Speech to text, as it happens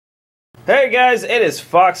Hey guys, it is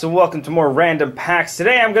Fox and welcome to more random packs.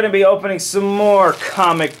 Today I'm going to be opening some more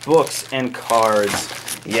comic books and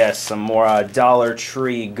cards. Yes, some more Dollar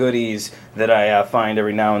Tree goodies that I find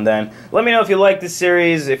every now and then. Let me know if you like this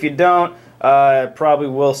series. If you don't, probably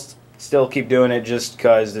will still keep doing it just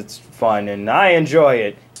because it's fun and I enjoy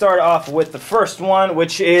it. Start off with the first one,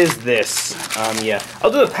 which is this. Yeah,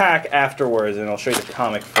 I'll do the pack afterwards and I'll show you the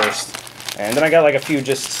comic first. And then I got like a few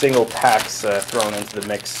just single packs thrown into the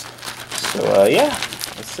mix. So yeah,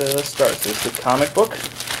 let's start. So it's the comic book.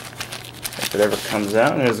 If it ever comes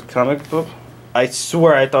out, there's a comic book. I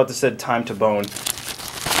swear I thought this said Time to Bone.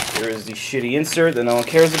 Here is the shitty insert that no one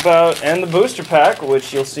cares about, and the booster pack,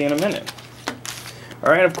 which you'll see in a minute.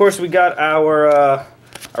 Alright, of course we got our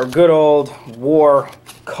good old war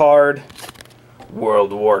card,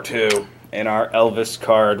 World War II, and our Elvis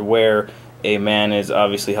card, where a man is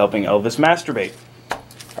obviously helping Elvis masturbate.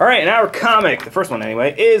 Alright, and our comic, the first one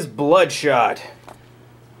anyway, is Bloodshot.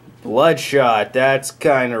 Bloodshot, that's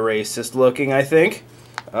kind of racist looking, I think.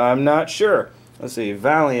 I'm not sure. Let's see,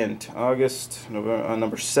 Valiant, August, November,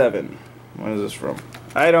 number 7. When is this from?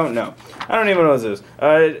 I don't know. I don't even know what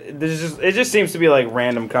this is. It just seems to be like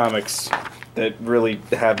random comics that really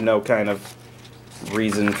have no kind of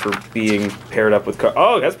reason for being paired up with cards.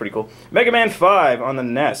 Oh, that's pretty cool. Mega Man 5 on the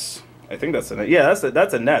NES. I think that's a, yeah,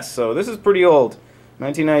 that's a NES, so this is pretty old.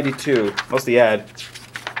 1992. What's the ad?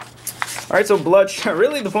 Alright, so Bloodshot.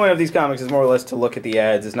 Really, the point of these comics is more or less to look at the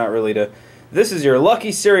ads. It's not really to... This is your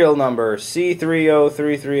lucky serial number,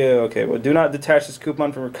 C30330. Okay, well, do not detach this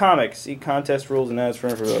coupon from your comic. See contest rules and ads for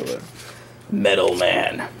Metal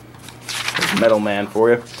Man. There's Metal Man for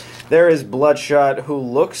you. There is Bloodshot, who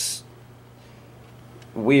looks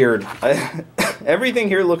weird. Everything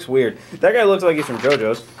here looks weird. That guy looks like he's from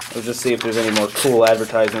JoJo's. Let's just see if there's any more cool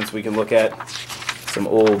advertisements we can look at. Some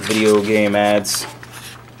old video game ads.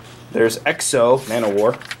 There's EXO,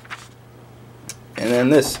 Man-O-War. And then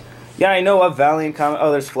this. Yeah, I know a Valiant comic. Oh,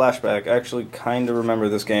 there's Flashback. I actually kind of remember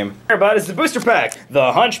this game. About is the booster pack.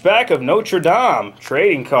 The Hunchback of Notre Dame.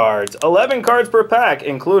 Trading cards. 11 cards per pack,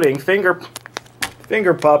 including Finger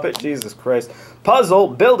Puppet. Jesus Christ. Puzzle,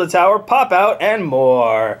 Build a Tower, Pop Out, and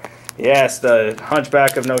more. Yes, the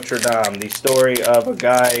Hunchback of Notre Dame. The story of a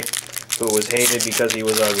guy who was hated because he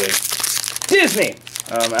was ugly. Disney!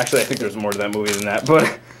 Actually, I think there's more to that movie than that,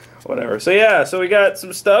 but whatever. So yeah, so we got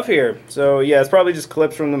some stuff here. So yeah, it's probably just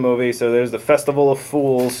clips from the movie. So there's the Festival of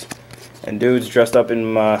Fools, and dudes dressed up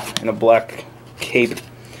in a black cape.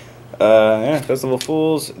 Yeah, Festival of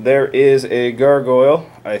Fools. There is a gargoyle.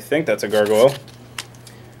 I think that's a gargoyle.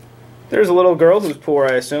 There's a little girl who's poor,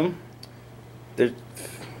 I assume. There's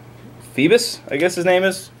Phoebus, I guess his name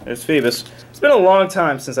is. There's Phoebus. It's been a long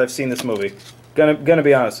time since I've seen this movie. Gonna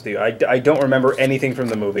be honest with you, I don't remember anything from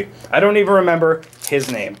the movie. I don't even remember his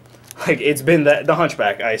name. Like, it's been the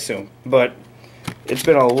Hunchback, I assume. But it's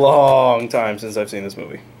been a long time since I've seen this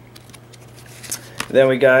movie. Then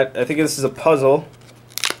we got, I think this is a puzzle.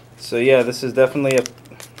 So yeah, this is definitely a...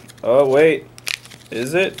 Oh, wait.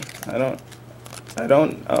 Is it? I don't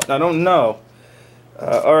know.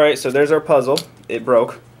 Alright, so there's our puzzle. It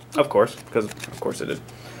broke. Of course, because of course it did.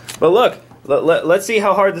 But look, let's see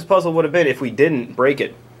how hard this puzzle would have been if we didn't break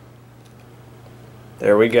it.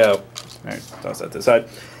 There we go. Alright, toss that to the side.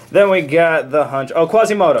 Then we got the Oh,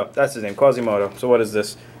 Quasimodo. That's his name, Quasimodo. So what is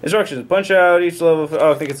this? Instructions. Punch out each level.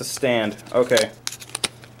 Oh, I think it's a stand. Okay.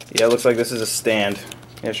 Yeah, it looks like this is a stand.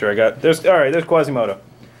 Yeah, sure, I got... Alright, there's Quasimodo.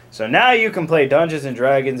 So now you can play Dungeons &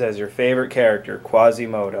 Dragons as your favorite character,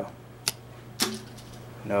 Quasimodo.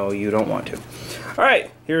 No, you don't want to.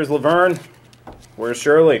 Alright, here's Laverne. Where's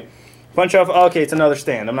Shirley? Punch off. Oh, okay, it's another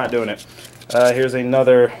stand. I'm not doing it. Here's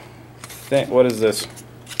another thing. What is this?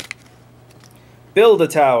 Build a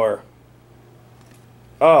tower.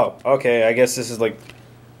 Oh, okay. I guess this is like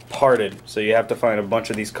parted. So you have to find a bunch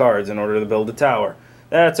of these cards in order to build a tower.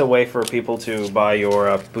 That's a way for people to buy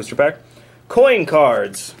your booster pack. Coin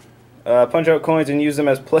cards. Punch out coins and use them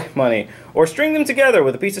as play money. Or string them together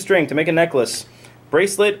with a piece of string to make a necklace,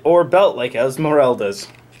 bracelet, or belt like Esmeralda's.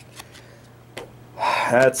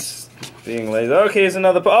 That's being lazy. Okay, here's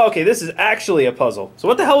another... Oh, okay, this is actually a puzzle. So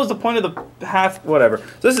what the hell was the point of the half... Whatever.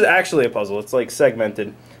 So this is actually a puzzle. It's like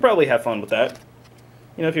segmented. Probably have fun with that.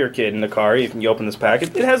 You know, if you're a kid in the car, you open this pack.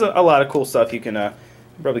 It has a lot of cool stuff. You can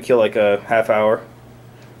probably kill like a half hour.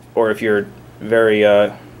 Or if you're very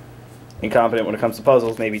incompetent when it comes to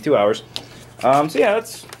puzzles, maybe 2 hours. So yeah,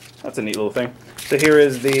 that's a neat little thing. So here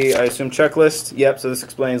is the, I assume, checklist. Yep, so this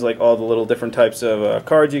explains like all the little different types of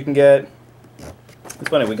cards you can get. It's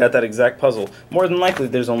funny, we got that exact puzzle. More than likely,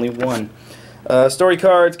 there's only one. Story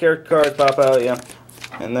cards, character cards, pop out, yeah.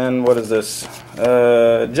 And then, what is this?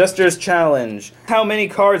 Jester's Challenge. How many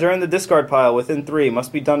cards are in the discard pile within 3?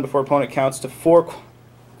 Must be done before opponent counts to 4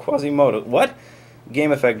 Quasimodo. What?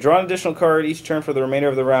 Game effect. Draw an additional card each turn for the remainder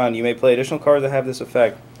of the round. You may play additional cards that have this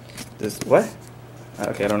effect. This, what?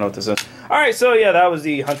 Okay, I don't know what this is. Alright, so yeah, that was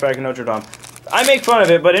the Hunchback of Notre Dame. I make fun of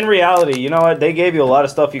it, but in reality, you know what? They gave you a lot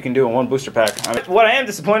of stuff you can do in one booster pack. What I am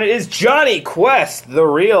disappointed is Johnny Quest, The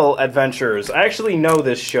Real Adventures. I actually know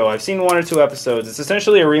this show. I've seen 1 or 2 episodes. It's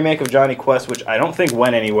essentially a remake of Johnny Quest, which I don't think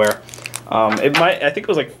went anywhere. I think it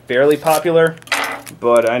was like fairly popular,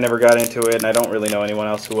 but I never got into it, and I don't really know anyone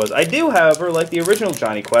else who was. I do, however, like the original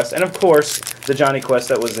Johnny Quest, and of course, the Johnny Quest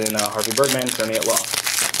that was in Harvey Birdman, Attorney at Law.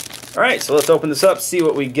 Alright, so let's open this up, see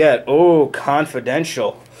what we get. Oh,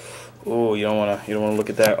 confidential. Oh, you don't wanna look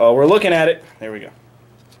at that. Oh, we're looking at it. There we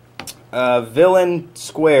go. Villain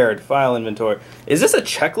Squared, file inventory. Is this a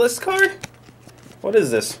checklist card? What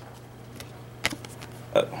is this?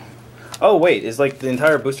 Oh wait, is like the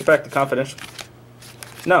entire booster pack the confidential?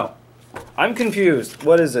 No. I'm confused.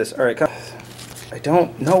 What is this? Alright, I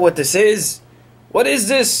don't know what this is. What is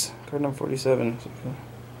this? Card number 47.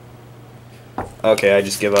 Okay, I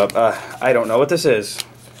just give up. I don't know what this is.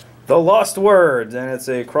 The Lost Words, and it's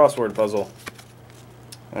a crossword puzzle.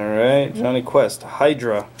 Alright, Johnny Quest,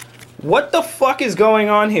 Hydra. What the fuck is going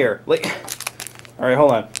on here? Like, alright,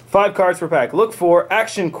 hold on. 5 cards per pack. Look for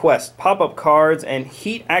Action Quest, pop-up cards, and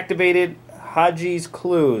heat-activated Haji's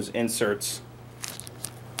Clues inserts.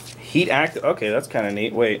 Okay, that's kind of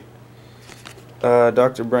neat. Wait.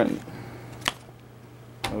 Dr. Brent.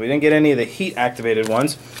 We didn't get any of the heat-activated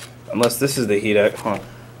ones. Unless this is the heat act. Huh.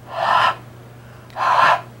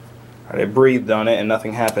 I breathed on it and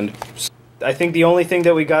nothing happened. I think the only thing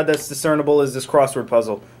that we got that's discernible is this crossword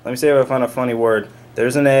puzzle. Let me see if I found a funny word.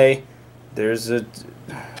 There's an A. There's a...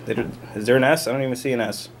 Is there an S? I don't even see an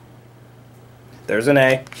S. There's an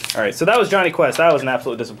A. Alright, so that was Johnny Quest. That was an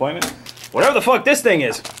absolute disappointment. Whatever the fuck this thing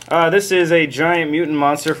is. This is a giant mutant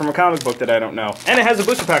monster from a comic book that I don't know. And it has a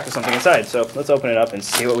booster pack with something inside. So let's open it up and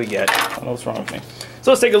see what we get. I don't know what's wrong with me.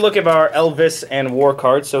 So let's take a look at our Elvis and War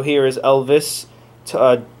cards. So here is Elvis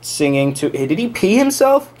singing to... Hey, did he pee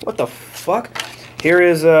himself? What the fuck? Here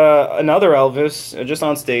is another Elvis just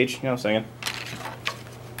on stage, you know, singing.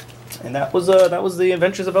 And that was the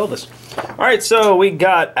Adventures of Elvis. All right, so we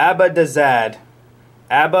got Abadazad.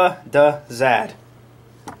 Abadazad.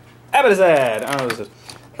 Abadazad. I don't know what this is.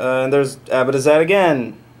 And there's Abadazad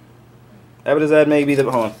again. Abadazad may be the...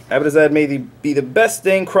 Hold on. Abadazad may be the best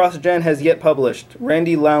thing CrossGen has yet published.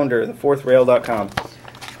 Randy Lounder, thefourthrail.com.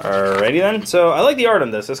 Alrighty then. So I like the art on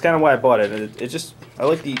this. That's kind of why I bought it. It just... I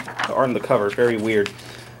like the art on the cover. It's very weird.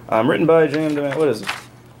 Written by James... What is it?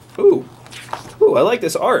 Ooh. Ooh, I like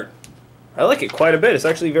this art. I like it quite a bit. It's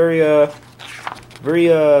actually very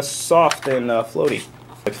soft and floaty.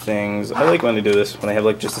 Things. I like when they do this, when they have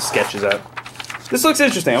like just the sketches out. This looks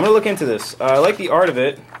interesting. I'm going to look into this. I like the art of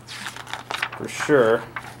it. For sure.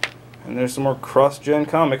 And there's some more cross-gen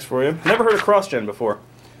comics for you. Never heard of cross-gen before.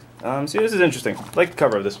 See, this is interesting. I like the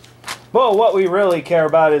cover of this. But what we really care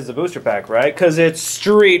about is the booster pack, right? Because it's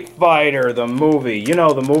Street Fighter, the movie. You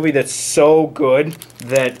know, the movie that's so good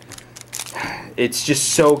that it's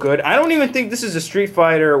just so good. I don't even think this is a Street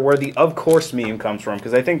Fighter where the "of course" meme comes from,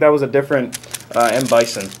 because I think that was a different M.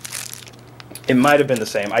 Bison. It might have been the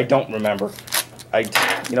same. I don't remember.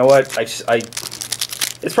 You know what?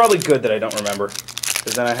 It's probably good that I don't remember,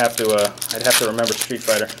 because then I'd have to remember Street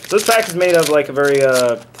Fighter. So this pack is made of like a very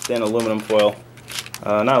thin aluminum foil,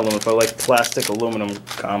 not aluminum foil, like plastic aluminum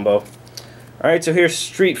combo. All right, so here's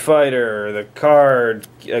Street Fighter, the card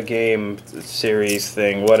game series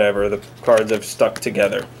thing, whatever. The cards have stuck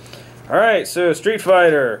together. All right, so Street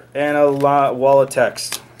Fighter and a wall of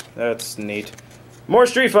text. That's neat. More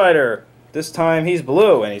Street Fighter. This time he's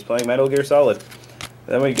blue and he's playing Metal Gear Solid.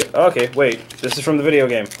 Then we get, okay, wait, this is from the video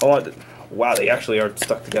game. Hold on. Wow, they actually are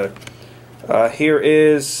stuck together. Here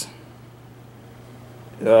is,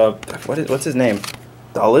 what's his name?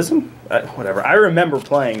 Dalism? Whatever. I remember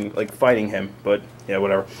playing, like, fighting him, but yeah,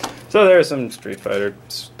 whatever. So there's some Street Fighter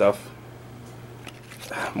stuff.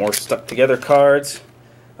 More stuck together cards.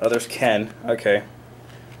 Oh, there's Ken. Okay.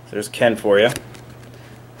 There's Ken for you.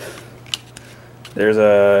 There's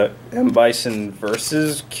a M. Bison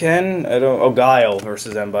versus Ken. Oh, Guile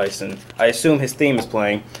versus M. Bison. I assume his theme is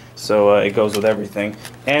playing, so it goes with everything.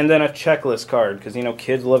 And then a checklist card, because, you know,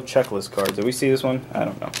 kids love checklist cards. Did we see this one? I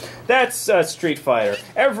don't know. That's Street Fighter.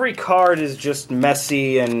 Every card is just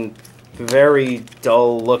messy and very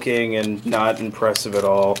dull looking and not impressive at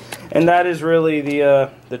all. And that is really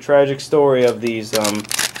the tragic story of these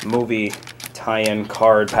movie tie-in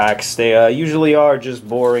card packs. They usually are just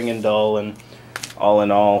boring and dull, and all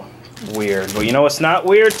in all, weird. But you know what's not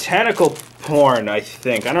weird? Tentacle porn, I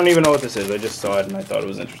think. I don't even know what this is. I just saw it and I thought it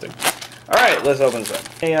was interesting. Alright, let's open this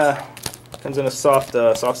up. Comes in a soft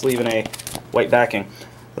sleeve and a white backing.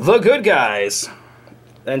 The Good Guys.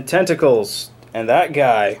 And tentacles. And that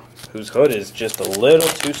guy, whose hood is just a little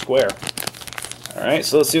too square. Alright,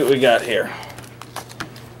 so let's see what we got here.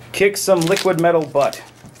 Kick some liquid metal butt.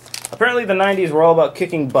 Apparently the 90s were all about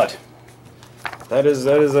kicking butt. That is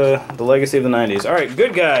the legacy of the 90s. Alright,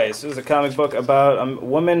 Good Guys. This is a comic book about a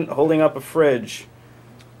woman holding up a fridge.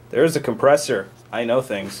 There's a compressor. I know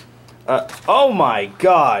things. Oh my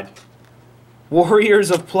god!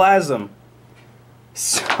 Warriors of Plasm.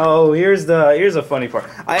 So here's the funny part.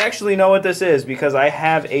 I actually know what this is because I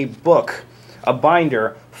have a book, a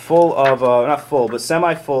binder full of not full but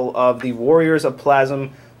semi-full of the Warriors of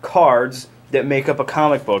Plasm cards that make up a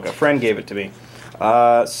comic book. A friend gave it to me.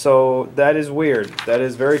 So that is weird. That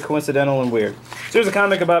is very coincidental and weird. So there's a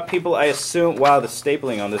comic about people, I assume, wow, the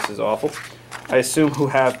stapling on this is awful. I assume who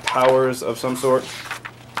have powers of some sort.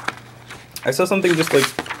 I saw something just like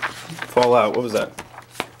fall out. What was that?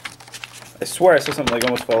 I swear I saw something like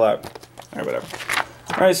almost fall out. Alright, whatever.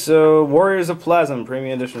 Alright, so Warriors of Plasm,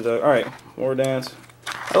 premium edition. Alright, War Dance.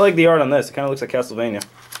 I like the art on this. It kind of looks like Castlevania.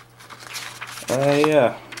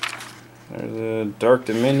 Yeah. There's a Dark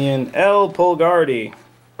Dominion. L. Polgardi.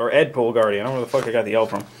 Or Ed Polgardi. I don't know where the fuck I got the L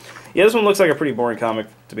from. Yeah, this one looks like a pretty boring comic,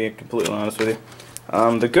 to be completely honest with you.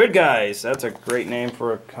 The Good Guys. That's a great name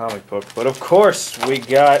for a comic book. But of course, we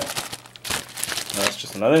got... that's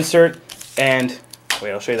just another insert. And...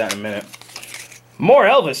 wait, I'll show you that in a minute. More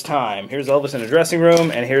Elvis time! Here's Elvis in a dressing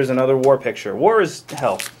room, and here's another war picture. War is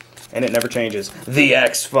hell, and it never changes. The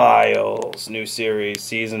X-Files, new series,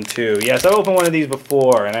 Season 2. Yes, I opened one of these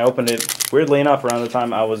before, and I opened it, weirdly enough, around the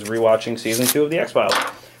time I was rewatching Season 2 of The X-Files.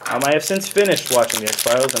 I have since finished watching The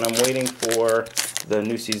X-Files, and I'm waiting for the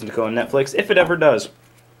new season to go on Netflix, if it ever does.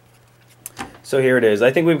 So here it is.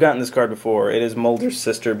 I think we've gotten this card before. It is Mulder's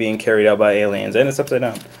sister being carried out by aliens, and it's upside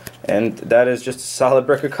down. And that is just a solid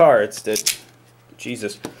brick of cards that...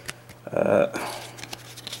 Jesus.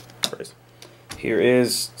 Here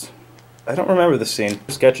is... I don't remember this scene.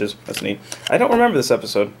 Sketches. That's neat. I don't remember this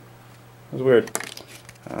episode. It was weird.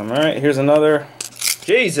 Alright, here's another.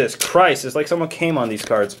 Jesus Christ, it's like someone came on these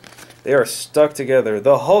cards. They are stuck together.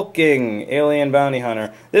 The Hulking Alien Bounty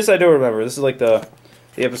Hunter. This I do remember. This is like the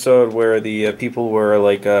episode where the people were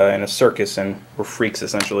like in a circus and were freaks,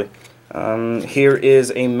 essentially. Here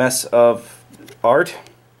is a mess of art.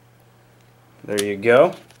 There you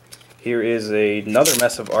go. Here is another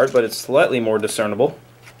mess of art, but it's slightly more discernible.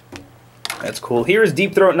 That's cool. Here is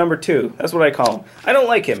Deep Throat number 2. That's what I call him. I don't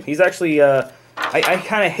like him. He's actually, I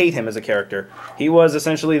kind of hate him as a character. He was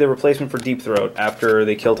essentially the replacement for Deep Throat after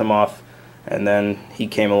they killed him off, and then he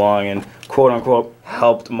came along and, quote-unquote,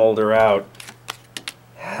 helped Mulder out.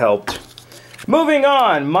 Helped. Moving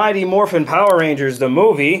on, Mighty Morphin Power Rangers, the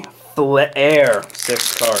movie. Air.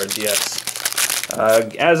 6 cards, yes.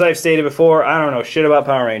 As I've stated before, I don't know shit about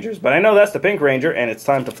Power Rangers, but I know that's the Pink Ranger, and it's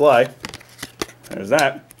time to fly. There's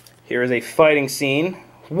that. Here is a fighting scene.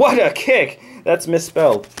 What a kick! That's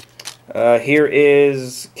misspelled. Here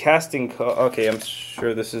is casting... okay, I'm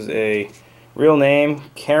sure this is a real name.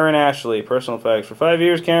 Karen Ashley, personal facts. For 5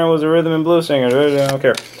 years, Karen was a rhythm and blues singer. I don't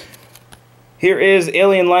care. Here is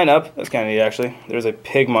Alien Lineup. That's kind of neat, actually. There's a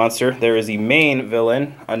pig monster. There is the main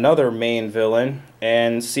villain, another main villain,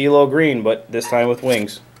 and CeeLo Green, but this time with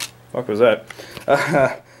wings. Fuck was that?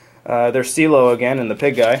 There's CeeLo again and the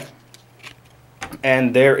pig guy.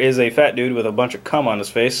 And there is a fat dude with a bunch of cum on his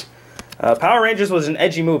face. Power Rangers was an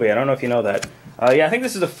edgy movie. I don't know if you know that. Yeah, I think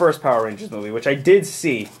this is the first Power Rangers movie, which I did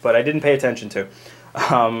see, but I didn't pay attention to.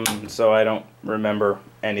 So I don't remember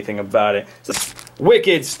anything about it. So,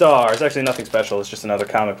 Wicked Star. It's actually nothing special. It's just another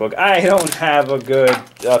comic book. I don't have a good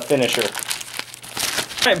finisher.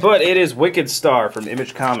 Right, but it is Wicked Star from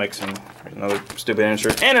Image Comics. And another stupid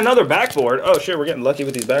insert. And another backboard. Oh, shit, we're getting lucky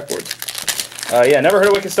with these backboards. Yeah, never heard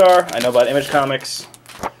of Wicked Star. I know about Image Comics.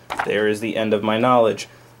 There is the end of my knowledge.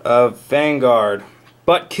 Vanguard.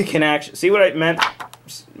 Butt kicking action. See what I meant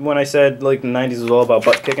when I said like the 90s was all about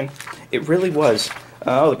butt kicking? It really was.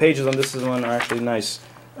 Oh, the pages on this one are actually nice.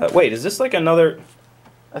 Wait, is this like another...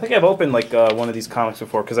 I think I've opened like one of these comics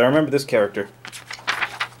before because I remember this character.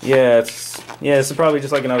 Yeah, it's probably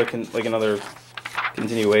just like another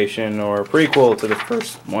continuation or prequel to the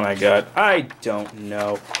first one I got. I don't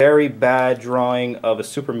know. Very bad drawing of a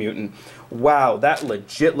super mutant. Wow, that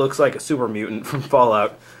legit looks like a super mutant from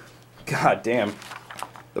Fallout. God damn.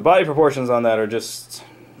 The body proportions on that are just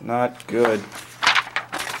not good.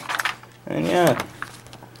 And yeah,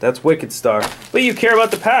 that's Wicked Star. But you care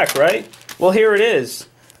about the pack, right? Well, here it is.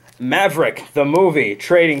 Maverick, the movie,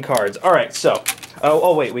 trading cards. All right, so,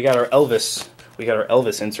 oh wait, we got our Elvis. We got our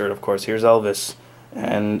Elvis insert, of course. Here's Elvis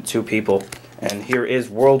and 2 people. And here is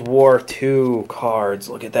World War II cards.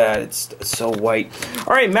 Look at that. It's so white.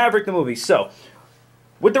 All right, Maverick the movie. So,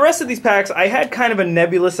 with the rest of these packs, I had kind of a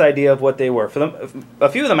nebulous idea of what they were. For them, a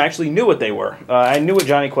few of them actually knew what they were. I knew what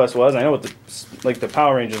Johnny Quest was. I know what the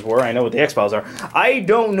Power Rangers were. I know what the X-Files are. I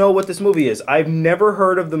don't know what this movie is. I've never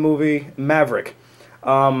heard of the movie Maverick.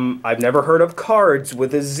 I've never heard of cards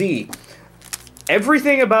with a Z.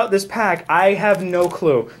 Everything about this pack, I have no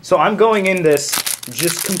clue. So I'm going in this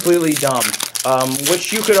just completely dumb.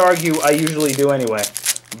 Which you could argue I usually do anyway.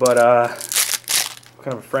 But, what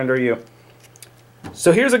kind of a friend are you?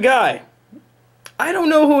 So here's a guy. I don't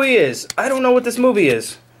know who he is. I don't know what this movie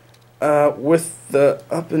is. With the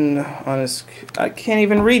up and on his... I can't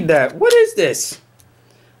even read that. What is this?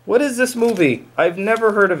 What is this movie? I've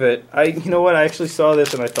never heard of it. You know what? I actually saw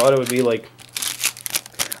this and I thought it would be like...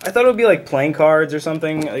 I thought it would be like playing cards or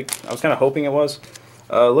something. Like, I was kind of hoping it was.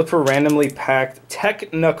 Look for randomly packed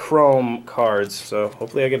Technochrome cards. So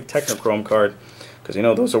hopefully I get a Technochrome card. Because, you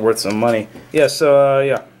know, those are worth some money. Yeah, so,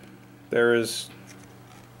 yeah. There's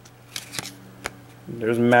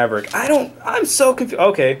Maverick. I'm so confused.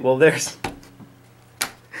 Okay, well, there's...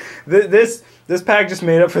 This pack just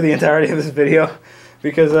made up for the entirety of this video.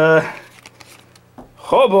 Because,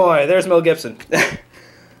 oh boy, there's Mel Gibson.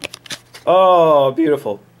 Oh,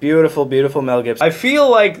 beautiful. Beautiful, beautiful Mel Gibson. I feel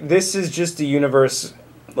like this is just the universe,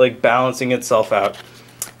 like, balancing itself out.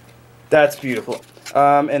 That's beautiful.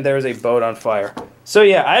 And there's a boat on fire. So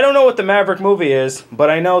yeah, I don't know what the Maverick movie is, but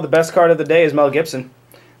I know the best card of the day is Mel Gibson.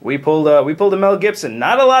 We pulled a Mel Gibson.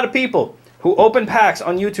 Not a lot of people who open packs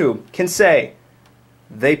on YouTube can say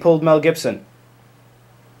they pulled Mel Gibson.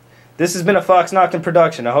 This has been a Fox Nocton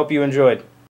production. I hope you enjoyed.